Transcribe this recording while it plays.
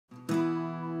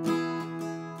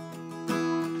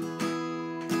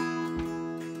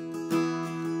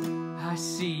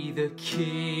see the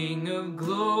King of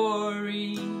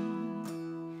Glory.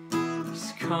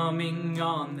 He's coming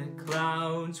on the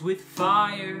clouds with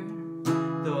fire.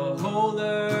 The whole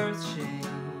earth shakes,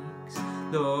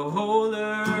 the whole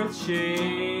earth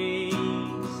shakes.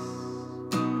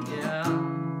 Yeah.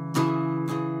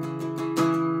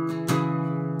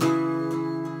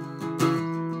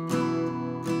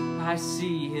 I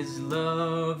see His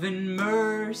love and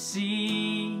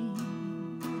mercy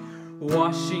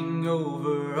washing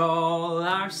over all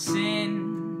our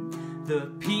sin.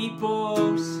 The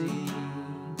people sing,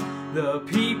 the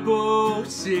people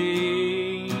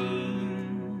sing.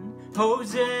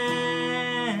 Hosanna,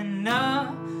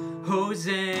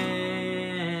 Hosanna,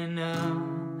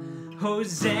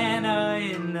 Hosanna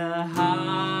in the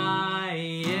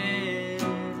highest.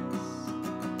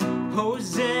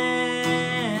 Hosanna,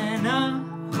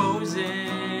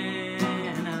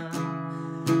 Hosanna,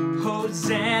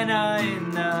 Hosanna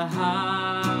in the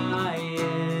highest.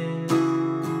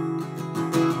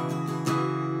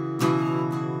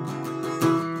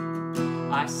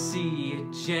 I see a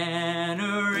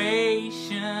generation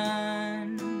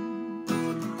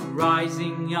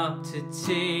rising up to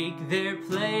take their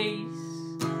place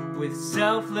with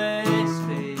selfless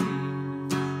faith,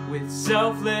 with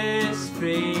selfless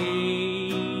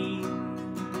faith.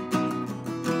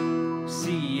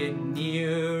 See a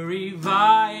near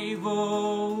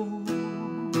revival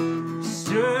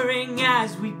stirring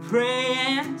as we pray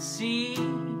and see.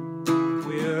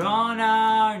 We're on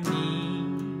our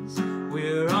knees,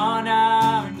 we're on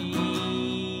our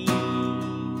knees.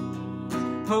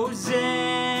 Hosanna,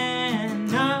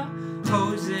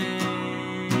 Hosanna,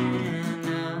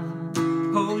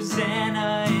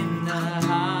 Hosanna in the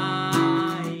highest.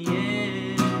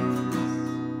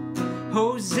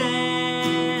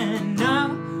 Hosanna,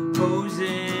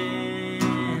 Hosanna,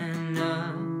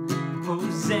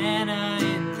 Hosanna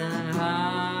in the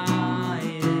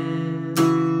highest.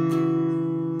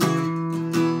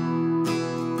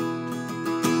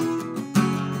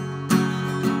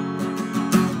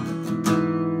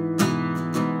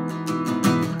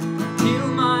 Heal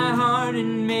my heart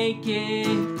and make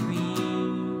it clean.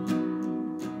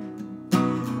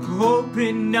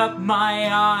 Open up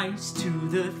my eyes to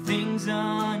the things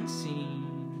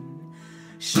unseen.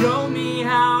 Show me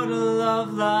how to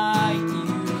love like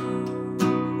you,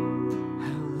 how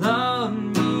to love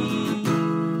me.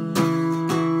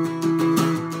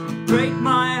 Break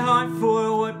my heart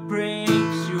for what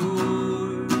breaks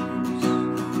yours,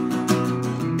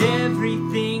 and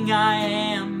everything I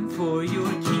am for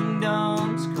your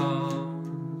kingdom's cause.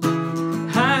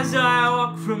 As I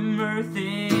walk from earth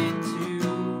into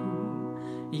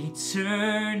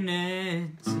eternity.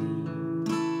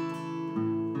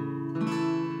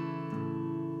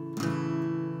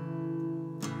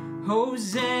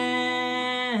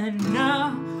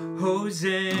 Hosanna,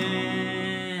 Hosanna,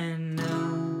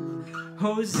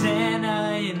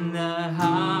 Hosanna in the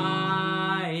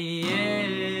highest.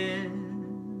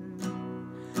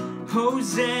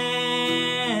 Hosanna,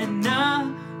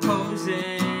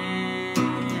 Hosanna,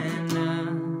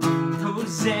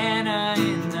 Hosanna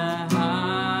in the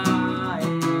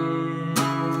highest.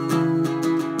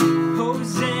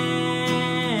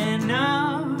 Hosanna,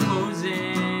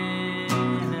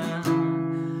 Hosanna,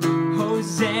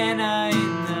 Hosanna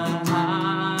in the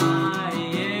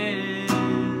highest.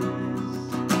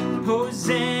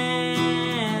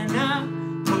 Hosanna,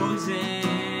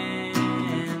 Hosanna,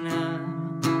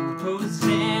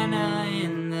 Hosanna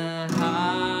in the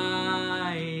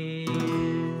highest.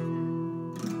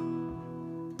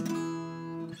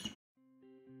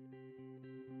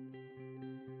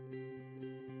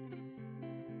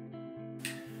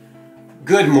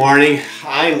 Good morning.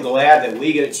 I'm glad that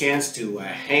we get a chance to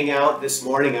hang out this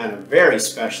morning on a very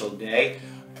special day,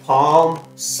 Palm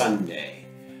Sunday.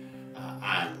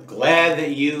 I'm glad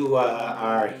that you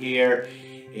are here,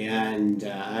 and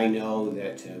I know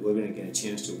that we're going to get a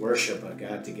chance to worship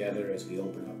God together as we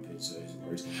open up His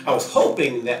words. I was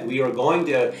hoping that we were going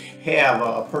to have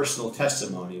a personal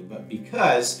testimony, but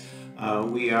because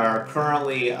we are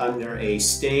currently under a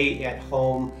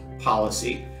stay-at-home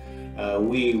policy,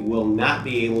 we will not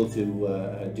be able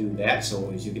to do that. So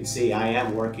as you can see, I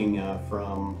am working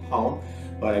from home,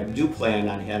 but I do plan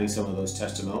on having some of those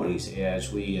testimonies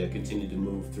as we continue to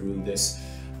move through this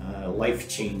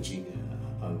life-changing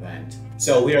event.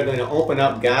 So we are going to open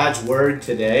up God's Word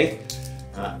today.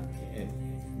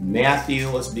 Matthew,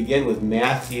 let's begin with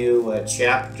Matthew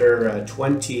chapter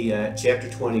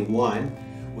 21,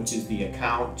 which is the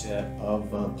account of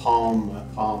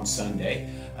Palm Sunday.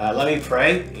 Let me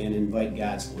pray and invite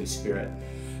God's Holy Spirit.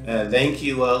 Thank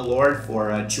you, Lord,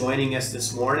 for joining us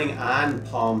this morning on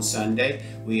Palm Sunday.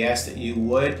 We ask that you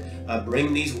would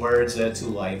bring these words to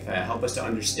life. Help us to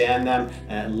understand them.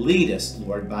 Lead us,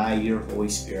 Lord, by your Holy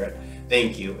Spirit.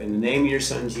 Thank you. In the name of your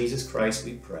Son, Jesus Christ,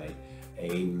 we pray.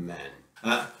 Amen.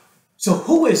 So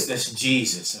who is this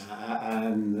Jesus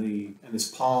on this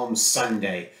Palm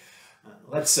Sunday?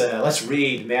 Let's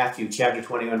read Matthew chapter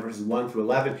 21, verses 1 through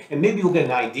 11, and maybe we'll get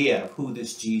an idea of who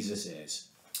this Jesus is.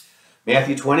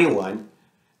 Matthew 21,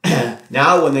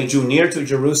 Now when they drew near to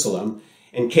Jerusalem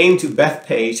and came to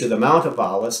Bethphage, to the Mount of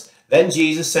Olives, then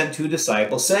Jesus sent 2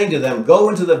 disciples, saying to them, Go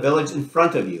into the village in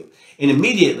front of you, and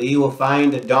immediately you will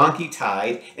find a donkey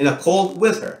tied and a colt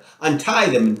with her. Untie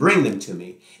them and bring them to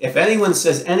me. If anyone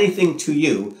says anything to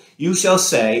you, you shall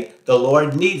say, The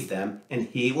Lord needs them, and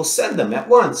he will send them at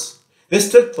once.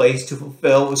 This took place to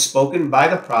fulfill what was spoken by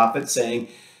the prophet, saying,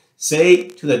 Say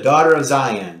to the daughter of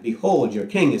Zion, Behold, your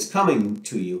king is coming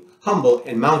to you, humble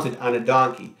and mounted on a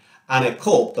donkey, on a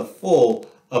colt, the foal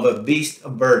of a beast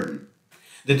of burden.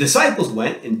 The disciples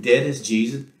went and did as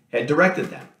Jesus had directed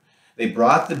them. They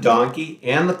brought the donkey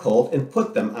and the colt and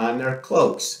put them on their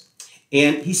cloaks,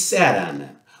 and he sat on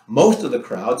them. Most of the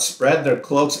crowd spread their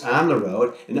cloaks on the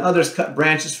road, and others cut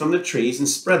branches from the trees and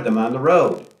spread them on the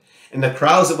road. And the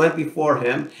crowds that went before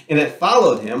him and that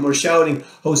followed him were shouting,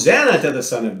 Hosanna to the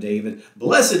Son of David!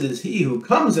 Blessed is he who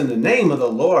comes in the name of the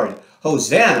Lord!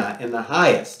 Hosanna in the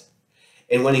highest!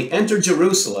 And when he entered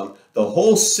Jerusalem, the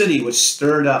whole city was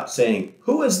stirred up, saying,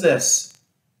 Who is this?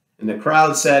 And the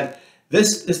crowd said,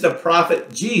 This is the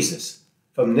prophet Jesus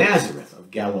from Nazareth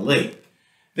of Galilee.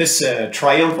 This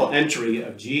triumphal entry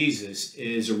of Jesus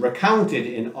is recounted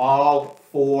in all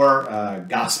 4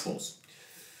 Gospels.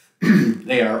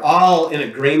 They are all in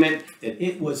agreement that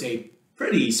it was a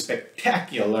pretty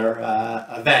spectacular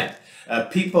event.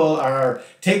 People are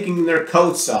taking their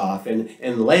coats off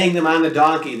and laying them on the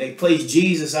donkey. They place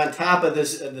Jesus on top of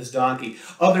this donkey.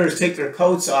 Others take their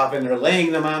coats off and they're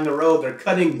laying them on the road. They're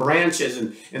cutting branches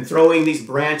and throwing these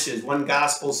branches. One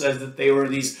gospel says that they were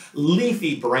these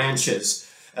leafy branches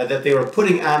that they were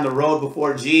putting on the road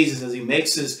before Jesus as he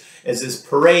makes his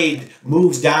parade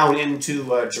moves down into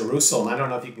Jerusalem. I don't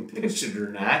know if you can picture it or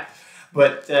not,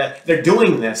 but they're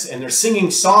doing this and they're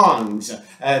singing songs.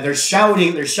 They're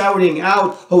shouting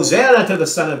out, Hosanna to the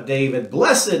Son of David!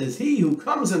 Blessed is he who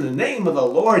comes in the name of the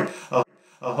Lord!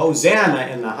 Hosanna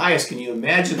in the highest. Can you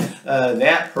imagine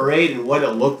that parade and what it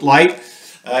looked like?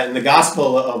 In the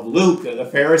Gospel of Luke, the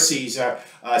Pharisees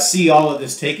see all of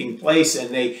this taking place, and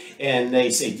they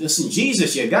say, "Listen,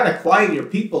 Jesus, you got to quiet your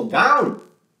people down."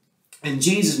 And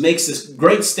Jesus makes this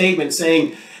great statement,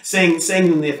 saying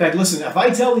in the effect, "Listen, if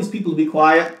I tell these people to be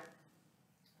quiet,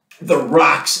 the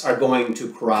rocks are going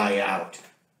to cry out."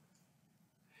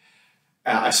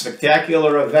 A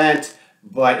spectacular event,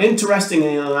 but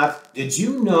interestingly enough, did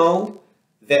you know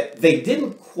that they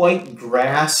didn't quite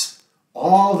grasp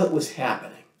all that was happening?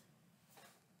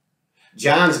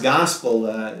 John's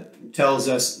gospel tells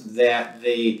us that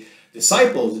the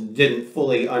disciples didn't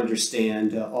fully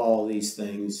understand all these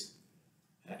things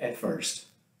at first.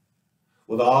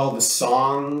 With all the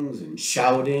songs and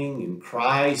shouting and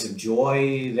cries of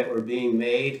joy that were being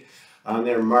made on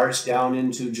their march down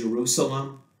into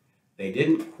Jerusalem, they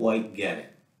didn't quite get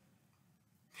it.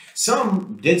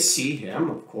 Some did see him,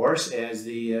 of course, as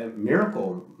the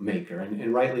miracle maker,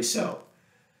 and rightly so.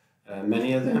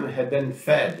 Many of them had been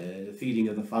fed, the feeding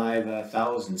of the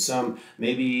 5,000. Some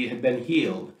maybe had been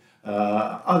healed.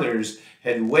 Others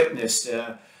had witnessed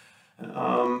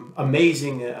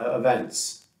amazing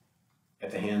events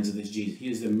at the hands of this Jesus. He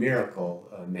is the miracle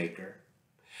maker.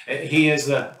 He is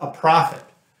a prophet.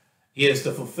 He is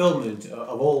the fulfillment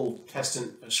of Old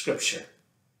Testament scripture.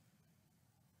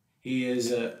 He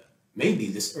is maybe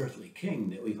this earthly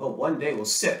king that we hope one day will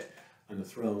sit on the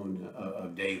throne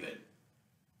of David.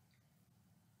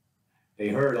 They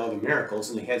heard all the miracles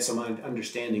and they had some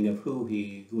understanding of who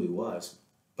he was,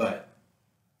 but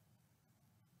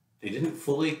they didn't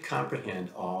fully comprehend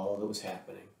all that was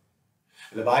happening.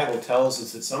 And the Bible tells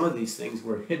us that some of these things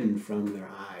were hidden from their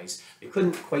eyes. They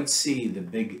couldn't quite see the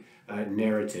big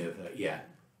narrative yet.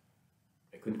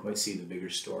 They couldn't quite see the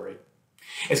bigger story.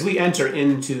 As we enter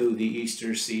into the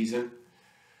Easter season,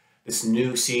 this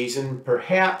new season,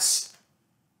 perhaps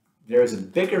there is a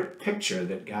bigger picture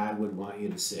that God would want you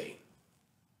to see.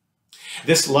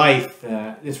 This life,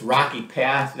 this rocky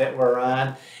path that we're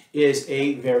on, is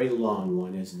a very long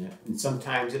one, isn't it? And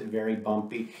sometimes it's very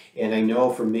bumpy. And I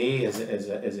know for me, as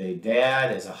a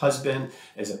dad, as a husband,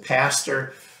 as a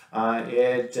pastor,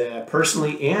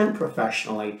 personally and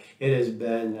professionally, it has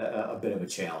been a bit of a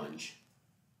challenge.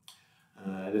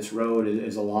 This road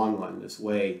is a long one, this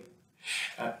way.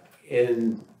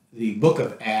 In the book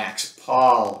of Acts,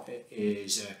 Paul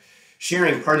is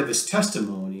sharing part of his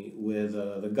testimony with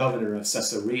the governor of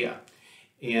Caesarea.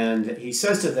 And he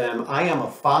says to them, I am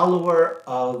a follower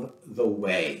of the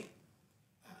way.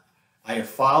 I have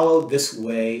followed this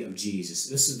way of Jesus.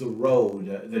 This is the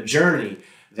road, the journey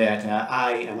that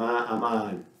I'm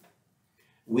on.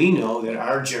 We know that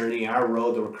our journey, our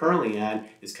road that we're currently on,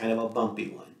 is kind of a bumpy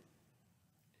one.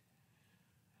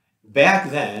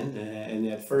 Back then, in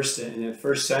that first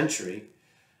century,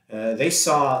 they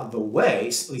saw the way,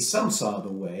 at least some saw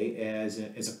the way, as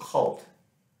a cult.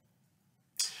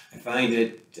 I find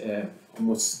it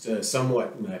almost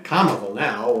somewhat comical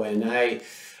now. When I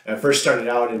first started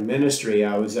out in ministry,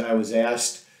 I was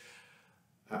asked,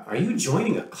 "Are you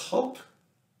joining a cult?"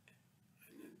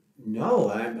 No,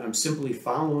 I'm simply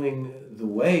following the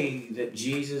way that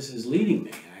Jesus is leading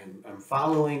me. I'm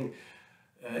following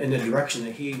in the direction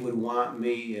that he would want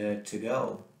me to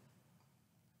go.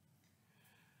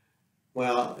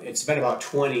 Well, it's been about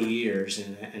 20 years,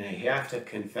 and I have to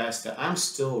confess that I'm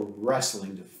still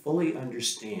wrestling to fully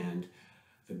understand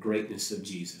the greatness of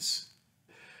Jesus.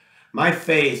 My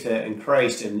faith in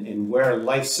Christ and where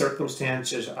life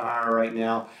circumstances are right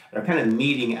now are kind of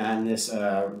meeting on this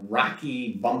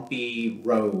rocky, bumpy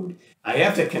road. I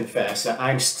have to confess that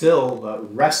I'm still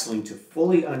wrestling to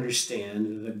fully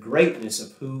understand the greatness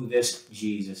of who this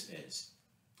Jesus is.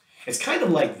 It's kind of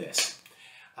like this.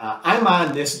 I'm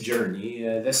on this journey,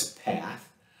 this path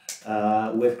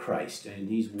with Christ, and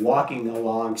he's walking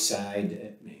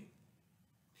alongside me.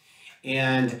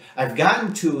 And I've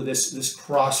gotten to this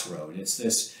crossroad. It's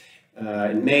this,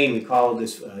 in Maine we call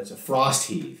this, it's a frost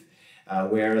heave,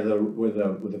 where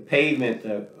the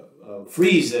pavement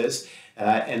freezes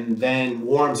and then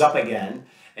warms up again.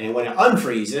 And when it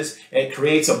unfreezes, it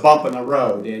creates a bump in the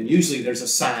road. And usually there's a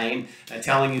sign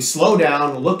telling you, slow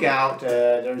down, look out,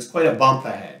 there's quite a bump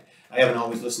ahead. I haven't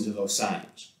always listened to those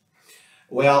signs.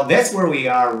 Well, that's where we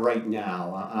are right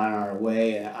now on our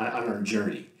way, on our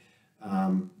journey.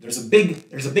 There's a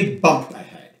big bump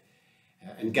ahead,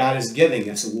 and God is giving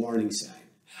us a warning sign.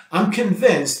 I'm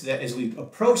convinced that as we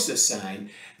approach this sign,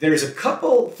 there's a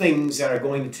couple things that are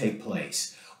going to take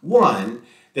place. One,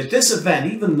 that this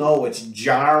event, even though it's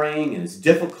jarring and it's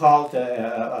difficult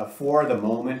for the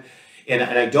moment, and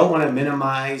I don't want to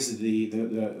minimize the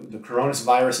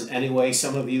coronavirus in any way.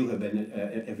 Some of you have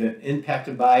been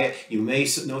impacted by it. You may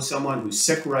know someone who's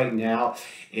sick right now,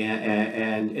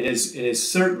 and it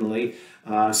is certainly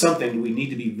something we need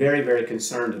to be very, very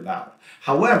concerned about.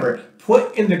 However,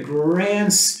 put in the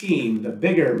grand scheme, the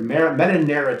bigger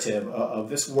meta-narrative of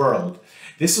this world,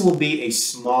 this will be a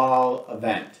small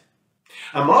event.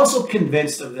 I'm also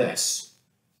convinced of this,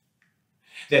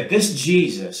 that this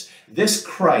Jesus, this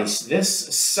Christ,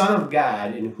 this Son of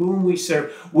God in whom we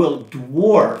serve will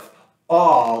dwarf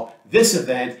all this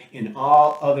event and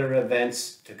all other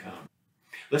events to come.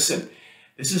 Listen,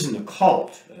 this isn't a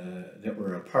cult that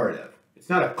we're a part of. It's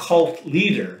not a cult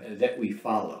leader that we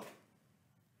follow.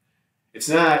 It's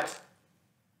not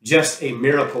just a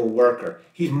miracle worker.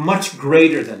 He's much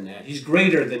greater than that. He's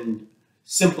greater than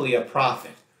simply a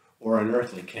prophet or an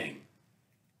earthly king.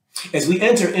 As we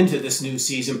enter into this new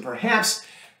season, perhaps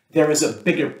there is a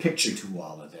bigger picture to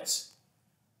all of this.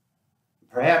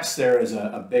 Perhaps there is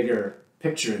a bigger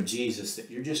picture of Jesus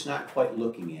that you're just not quite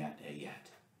looking at yet.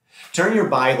 Turn your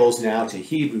Bibles now to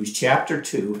Hebrews chapter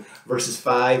 2, verses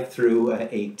 5 through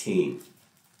 18.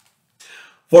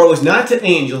 For it was not to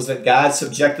angels that God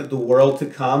subjected the world to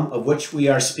come, of which we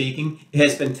are speaking. It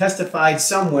has been testified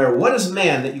somewhere, what is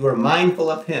man that you are mindful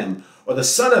of him, or the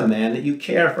Son of Man that you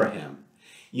care for him?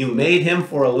 You made him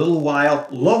for a little while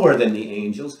lower than the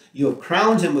angels. You have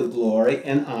crowned him with glory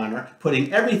and honor,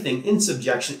 putting everything in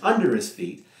subjection under his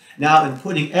feet. Now, in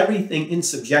putting everything in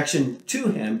subjection to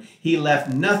him, he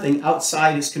left nothing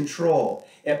outside his control.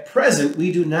 At present,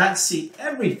 we do not see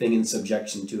everything in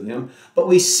subjection to him, but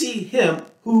we see him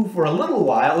who for a little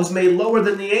while was made lower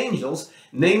than the angels,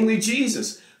 namely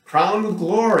Jesus, crowned with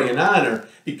glory and honor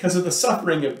because of the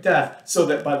suffering of death, so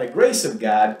that by the grace of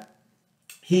God,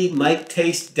 he might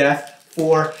taste death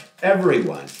for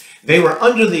everyone. They were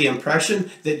under the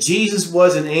impression that Jesus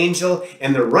was an angel,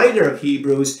 and the writer of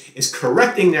Hebrews is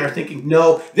correcting their thinking.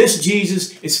 No, this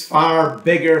Jesus is far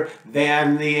bigger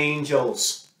than the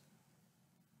angels.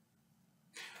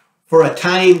 For a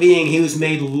time being, he was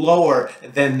made lower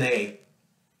than they.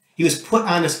 He was put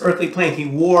on this earthly plane. He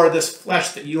wore this flesh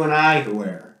that you and I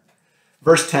wear.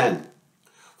 Verse 10.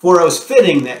 For it was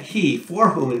fitting that he, for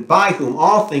whom and by whom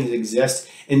all things exist,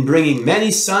 in bringing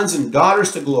many sons and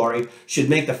daughters to glory, should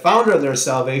make the founder of their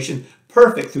salvation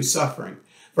perfect through suffering.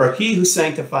 For he who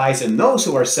sanctifies and those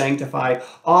who are sanctified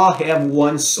all have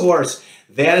one source.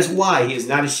 That is why he is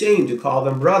not ashamed to call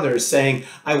them brothers, saying,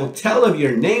 I will tell of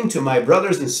your name to my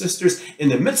brothers and sisters. In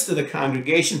the midst of the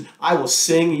congregation, I will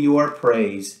sing your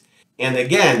praise. And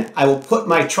again, I will put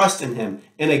my trust in him.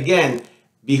 And again,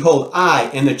 behold,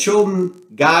 I and the children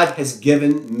God has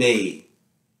given me.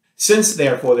 Since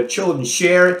therefore the children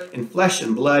share in flesh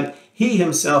and blood, he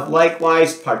himself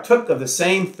likewise partook of the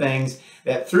same things,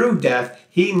 that through death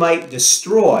he might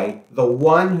destroy the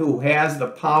one who has the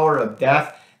power of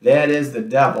death, that is the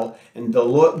devil, and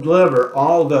deliver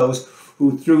all those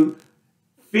who through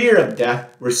fear of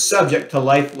death were subject to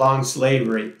lifelong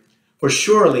slavery. For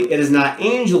surely it is not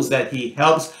angels that he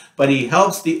helps, but he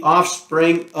helps the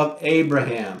offspring of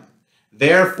Abraham.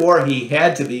 Therefore he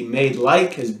had to be made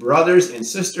like his brothers and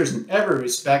sisters in every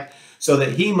respect, so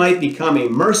that he might become a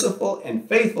merciful and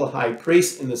faithful high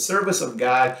priest in the service of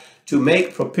God to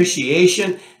make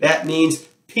propitiation. That means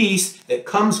peace that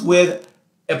comes with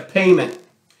a payment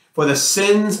for the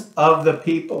sins of the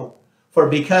people. For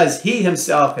because he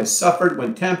himself has suffered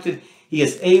when tempted, he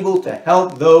is able to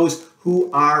help those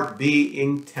who are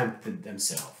being tempted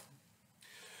themselves.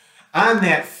 On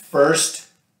that first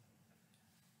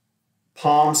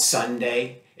Palm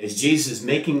Sunday, as Jesus is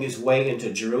making his way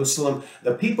into Jerusalem,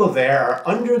 the people there are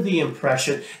under the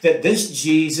impression that this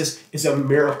Jesus is a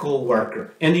miracle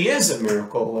worker. And he is a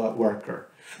miracle worker.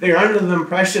 They're under the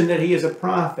impression that he is a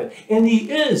prophet. And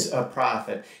he is a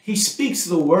prophet. He speaks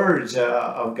the words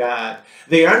of God.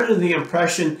 They are under the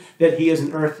impression that he is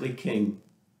an earthly king.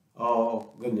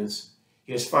 Oh, goodness.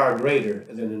 He is far greater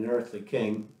than an earthly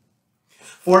king.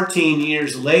 14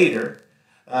 years later,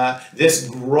 this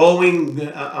growing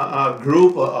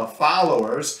group of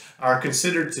followers are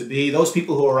considered to be, those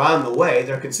people who are on the way,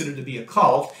 they're considered to be a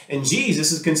cult, and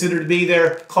Jesus is considered to be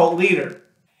their cult leader.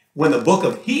 When the book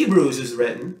of Hebrews is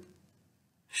written,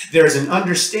 there's an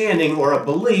understanding or a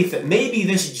belief that maybe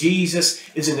this Jesus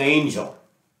is an angel.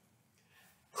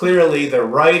 Clearly, the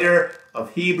writer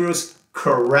of Hebrews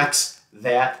corrects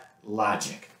that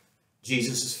logic.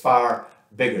 Jesus is far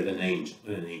bigger than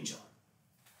an angel.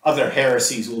 Other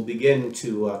heresies will begin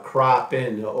to crop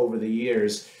in over the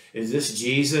years. Is this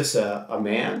Jesus a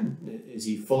man? Is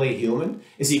he fully human?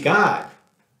 Is he God?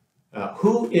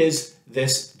 Who is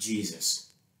this Jesus?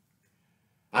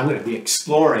 I'm going to be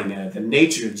exploring the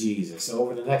nature of Jesus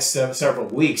over the next several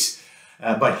weeks.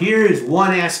 But here is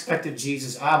one aspect of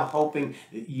Jesus I'm hoping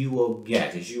that you will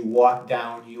get as you walk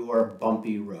down your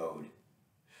bumpy road.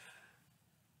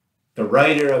 The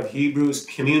writer of Hebrews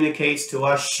communicates to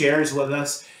us, shares with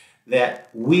us, that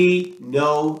we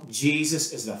know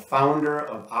Jesus is the founder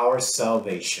of our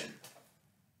salvation.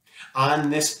 On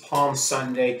this Palm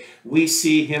Sunday, we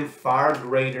see him far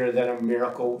greater than a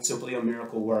miracle, simply a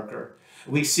miracle worker.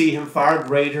 We see him far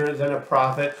greater than a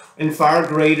prophet, and far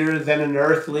greater than an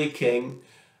earthly king,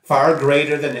 far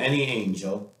greater than any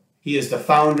angel. He is the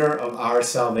founder of our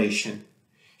salvation.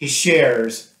 He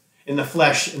shares in the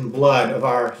flesh and blood of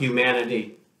our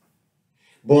humanity.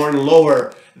 Born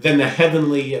lower than the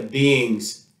heavenly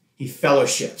beings, he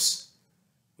fellowships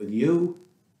with you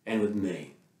and with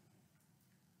me.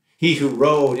 He who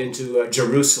rode into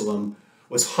Jerusalem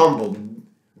was humbled,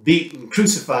 beaten,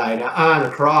 crucified on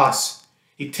a cross.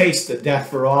 He tasted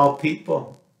death for all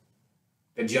people,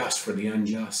 the just for the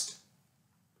unjust.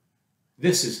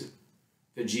 This is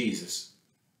the Jesus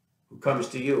who comes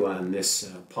to you on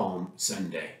this Palm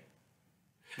Sunday.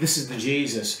 This is the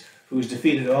Jesus who's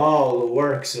defeated all the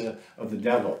works of the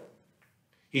devil.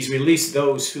 He's released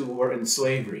those who were in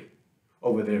slavery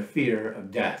over their fear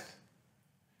of death.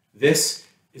 This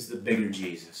is the bigger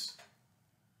Jesus.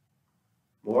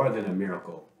 More than a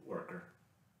miracle worker.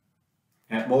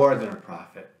 And more than a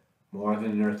prophet. More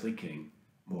than an earthly king.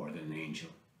 More than an angel.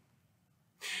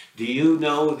 Do you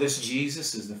know this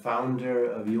Jesus is the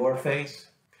founder of your faith?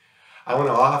 I want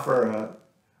to offer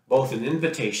both an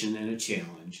invitation and a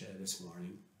challenge this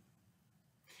morning.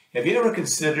 Have you ever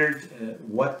considered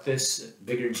what this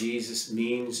bigger Jesus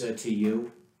means to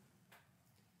you?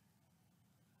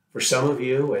 For some of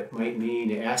you, it might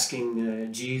mean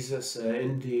asking Jesus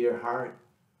into your heart.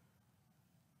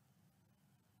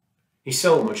 He's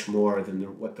so much more than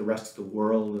what the rest of the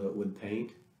world would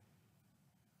paint.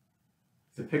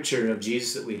 The picture of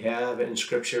Jesus that we have in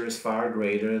Scripture is far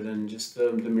greater than just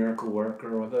the miracle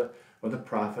worker or the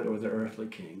prophet or the earthly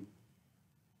king.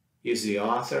 He is the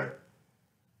author,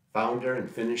 founder, and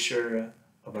finisher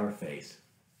of our faith.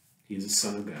 He is the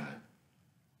Son of God.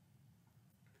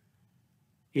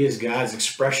 He is God's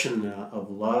expression of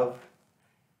love.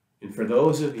 And for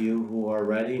those of you who are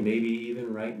ready, maybe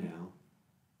even right now,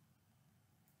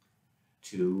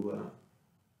 to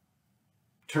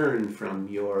turn from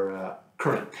your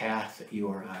current path that you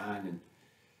are on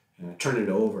and turn it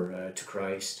over to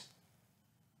Christ.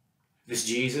 This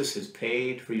Jesus has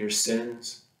paid for your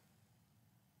sins.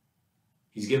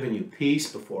 He's given you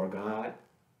peace before God.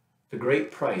 The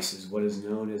great price is what is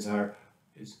known as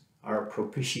our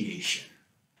propitiation.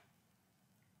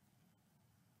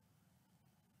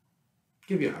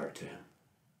 Give your heart to him.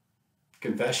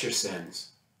 Confess your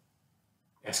sins.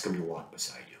 Ask him to walk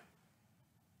beside you.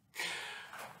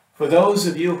 For those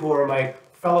of you who are my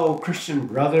fellow Christian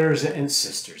brothers and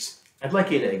sisters, I'd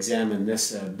like you to examine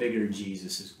this bigger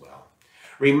Jesus as well.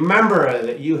 Remember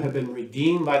that you have been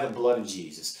redeemed by the blood of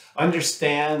Jesus.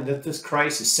 Understand that this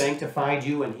Christ has sanctified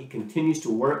you and he continues to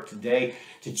work today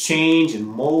to change and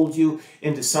mold you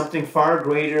into something far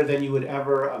greater than you would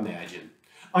ever imagine.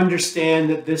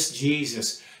 Understand that this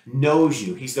Jesus knows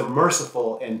you. He's the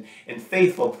merciful and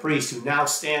faithful priest who now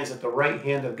stands at the right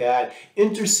hand of God,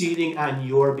 interceding on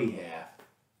your behalf.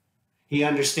 He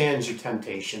understands your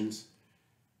temptations.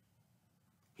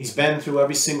 He's been through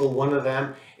every single one of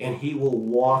them, and he will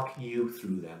walk you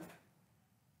through them.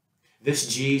 This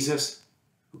Jesus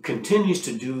who continues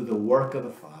to do the work of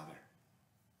the Father,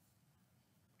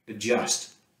 the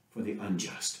just for the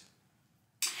unjust.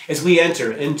 As we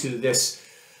enter into this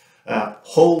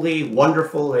holy,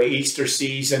 wonderful Easter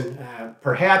season,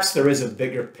 perhaps there is a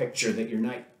bigger picture that you're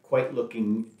not quite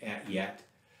looking at yet.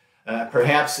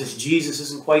 Perhaps this Jesus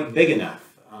isn't quite big enough.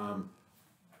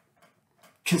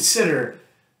 Consider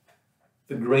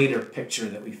the greater picture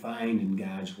that we find in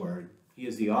God's Word. He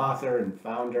is the author and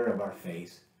founder of our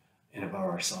faith and of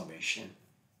our salvation.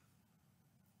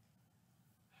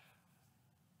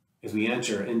 As we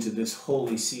enter into this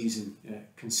holy season,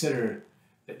 consider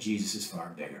that Jesus is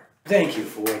far bigger. Thank you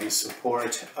for the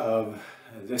support of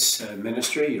this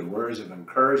ministry, your words of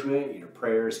encouragement, your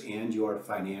prayers, and your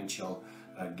financial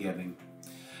giving.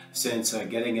 Since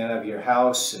getting out of your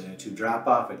house to drop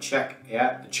off a check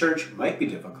at the church might be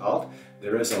difficult,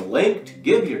 there is a link to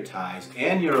give your tithes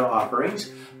and your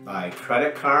offerings by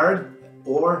credit card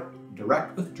or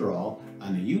direct withdrawal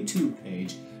on the YouTube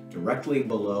page directly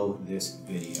below this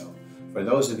video. For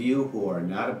those of you who are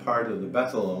not a part of the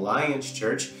Bethel Alliance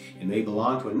Church and may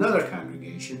belong to another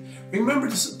congregation, remember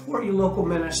to support your local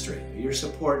ministry. Your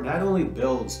support not only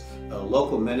builds a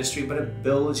local ministry, but it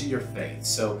builds your faith.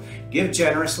 So give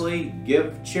generously,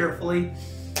 give cheerfully,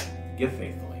 give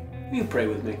faithfully. Will you pray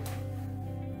with me?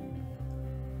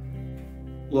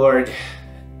 Lord,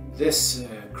 this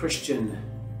Christian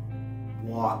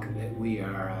walk that we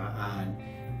are on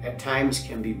at times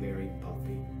can be very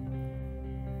bumpy.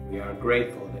 We are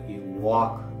grateful that you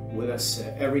walk with us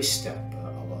every step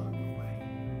along the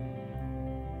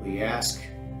way. We ask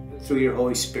that through your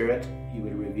Holy Spirit, you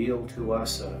would reveal to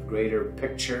us a greater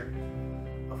picture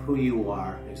of who you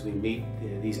are as we meet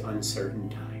these uncertain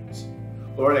times.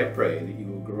 Lord, I pray that you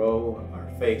will grow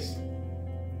our faith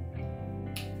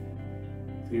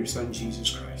through your Son, Jesus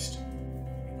Christ.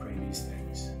 We pray these things.